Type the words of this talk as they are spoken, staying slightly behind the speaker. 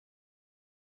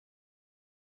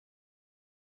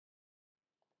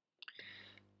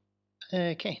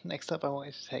Okay, next up I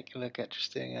wanted to take a look at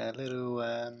just doing a little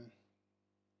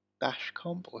bash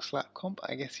comp or slap comp,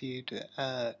 I guess you'd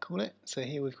call it. So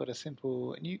here we've got a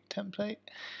simple nuke template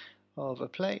of a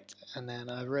plate, and then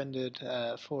I've rendered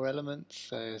 4 elements,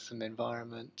 so some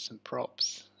environment, some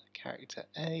props, character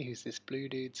A, who's this blue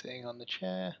dude sitting on the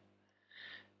chair,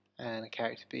 and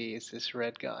character B is this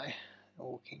red guy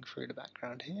walking through the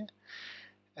background here.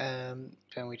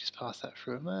 Then we just pass that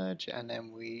through a merge, and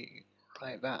then we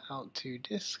write that out to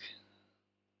disk.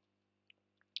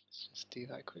 Let's just do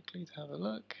that quickly to have a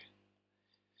look.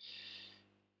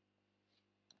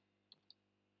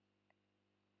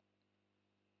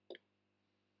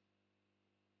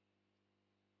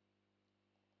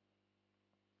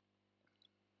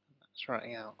 It's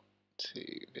writing out to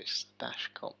this dash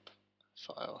comp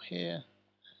file here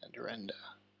and render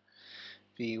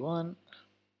v1. And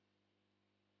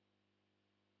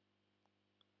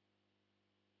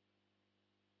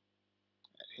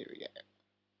here we go.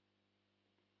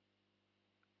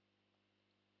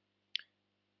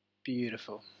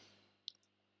 Beautiful.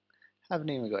 Haven't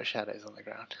even got shadows on the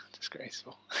ground.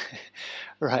 Disgraceful.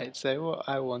 Right, so what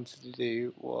I wanted to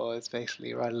do was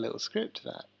basically write a little script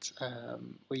that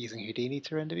we're using Houdini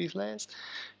to render these layers.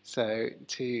 So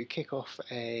to kick off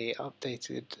a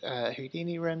updated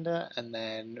Houdini render and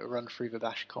then run through the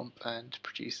bash comp and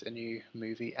produce a new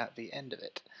movie at the end of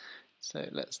it. So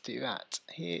let's do that.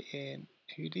 Here in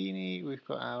Houdini we've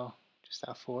got just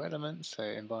our 4 elements, so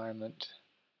environment,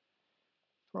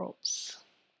 props,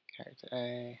 character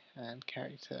A and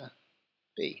character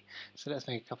B. So let's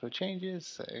make a couple of changes.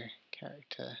 So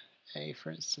character A,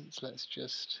 for instance, let's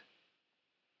just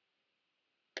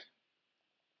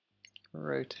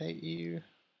rotate you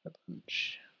a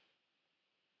bunch.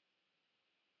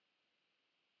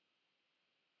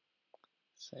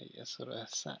 So you're sort of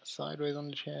sat sideways on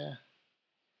the chair.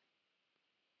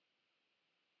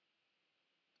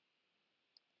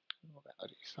 Well, that'll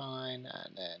do fine.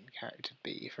 And then character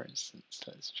B, for instance,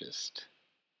 let's just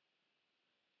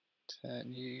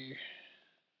turn you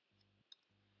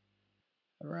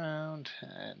around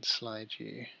and slide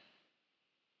you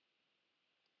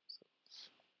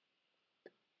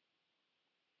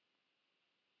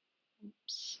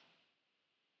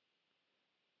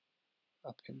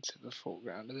up into the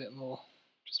foreground a bit more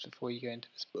just before you go into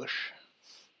this bush.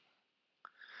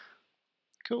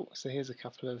 Cool, so here's a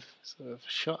couple of sort of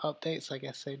shot updates, I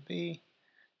guess they'd be.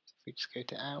 So if we just go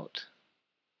to out,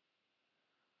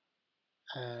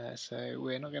 so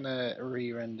we're not going to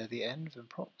re-render the end and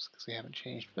props because we haven't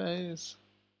changed those.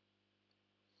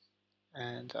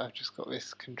 And I've just got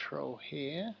this control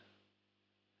here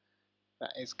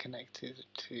that is connected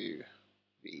to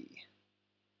the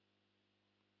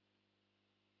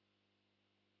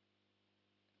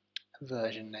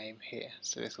version name here.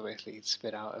 So this will basically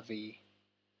spit out a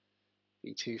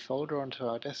v2 folder onto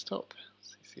our desktop.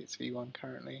 So you see it's v1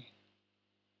 currently.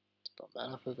 Let's bump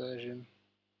that up a version.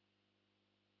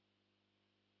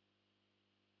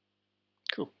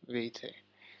 Cool, v2.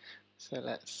 So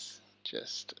let's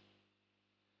just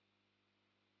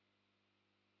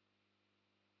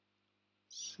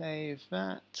save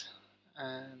that,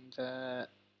 and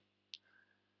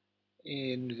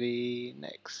in the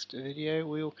next video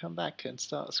we will come back and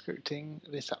start scripting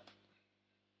this up.